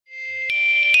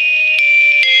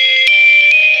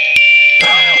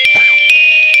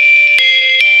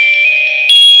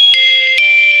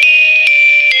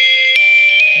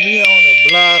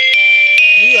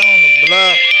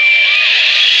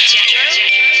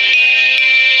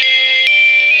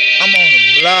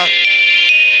block.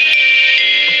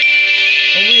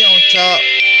 And we on top.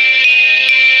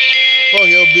 Fuck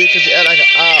your bitch cause you act like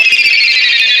an op.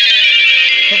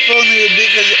 Fuck nigga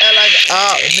bitch cause you act like an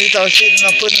op. Nigga talk shit and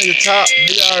I'm putting nigga top.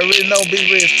 Nigga already know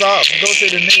big red stop. Go to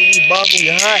the nigga we boss we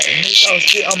hot. And nigga talk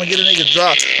shit, I'ma get a nigga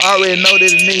drop. I already know that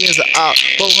the nigga is an op.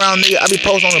 Fuck around nigga, I be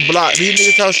posting on the block. These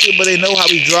niggas talk shit but they know how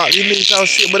we drop. These niggas talk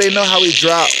shit but they know how we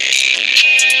drop.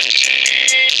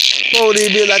 Fuck with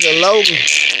these bitches like a Logan.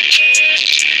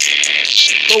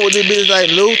 Fuck with these bitches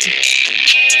like Luther.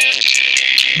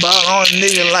 Ball on a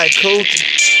nigga like Coochie.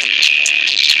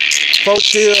 4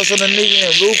 kills on the nigga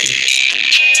and Rookie.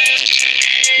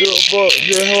 Give a fuck,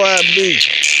 just who I be.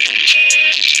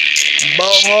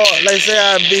 Ball hard, like say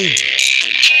I be.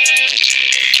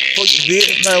 Fuck your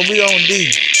bitch, like we on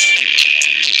D.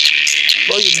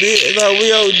 Fuck your bitch, like we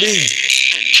on D.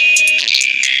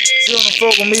 She wanna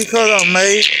fuck with me cause I'm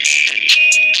made.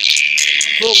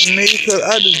 Fuck with me cause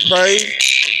I do praise.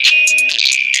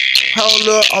 Hold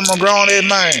up, I'm a grown ass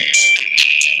man.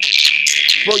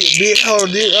 Fuck your bitch, hold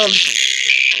this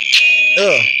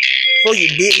fuck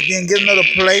your bitch, then get another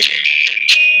plate.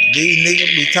 These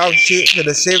niggas be talking shit to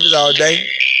the service all day.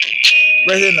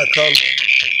 Racing the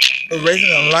color. Racing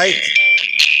the lights.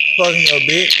 Fucking your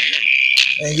bitch.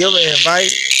 And give her an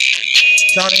invite.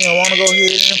 Don't even wanna go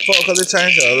ahead and fuck cause it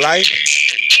changed her life.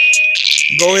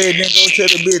 Go ahead and go tell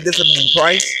the bitch this is the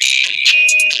price.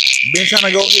 Been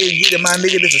trying to go ahead and get it, my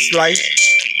nigga, this a slice.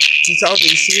 He talk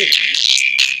this shit.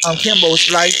 I'm Kimbo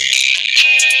Slice.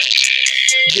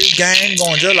 This game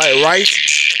going just like rice.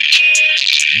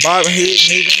 Bobbing head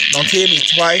nigga, don't tell me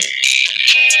twice.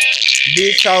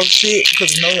 Bitch talk shit,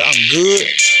 cause you know I'm good.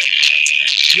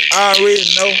 You already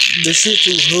know the shit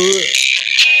too hood.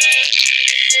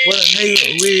 What a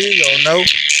nigga really don't know.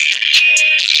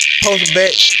 Post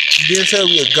back, then tell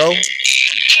me to go.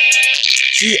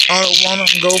 She only wanna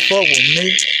go fuck with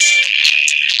me.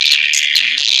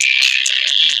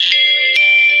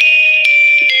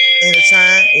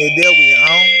 Anytime, it's there we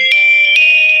on.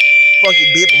 Fuck your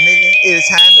bitch, nigga. It's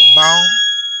time to bone.